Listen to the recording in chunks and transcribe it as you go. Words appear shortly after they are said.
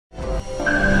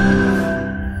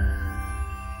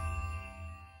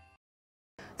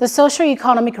The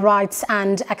Socio-Economic Rights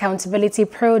and Accountability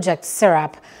Project,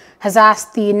 SERAP, has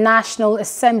asked the National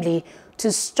Assembly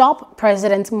to stop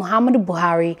President Muhammadu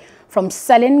Buhari from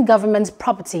selling government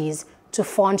properties to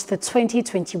fund the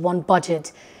 2021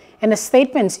 budget. In a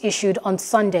statement issued on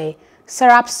Sunday,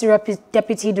 SERAP's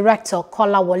Deputy Director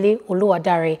Kolawole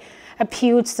Oluwadare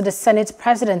appealed to the Senate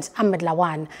President Ahmed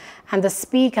Lawan and the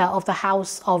Speaker of the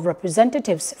House of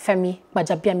Representatives Femi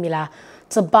Gbajabiamila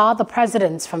to bar the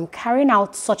president from carrying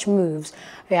out such moves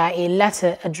via a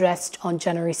letter addressed on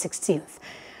January 16th.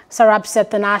 SERAP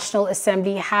said the National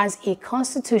Assembly has a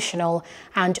constitutional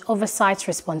and oversight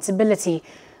responsibility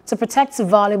to protect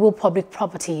valuable public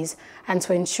properties and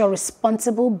to ensure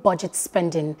responsible budget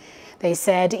spending. They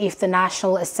said if the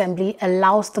National Assembly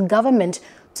allows the government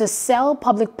to sell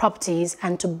public properties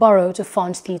and to borrow to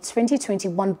fund the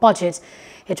 2021 budget,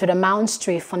 it would amount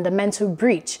to a fundamental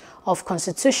breach of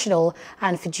constitutional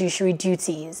and fiduciary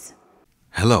duties.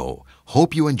 Hello,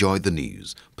 hope you enjoyed the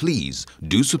news. Please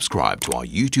do subscribe to our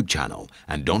YouTube channel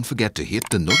and don't forget to hit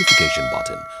the notification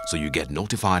button so you get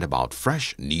notified about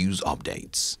fresh news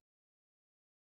updates.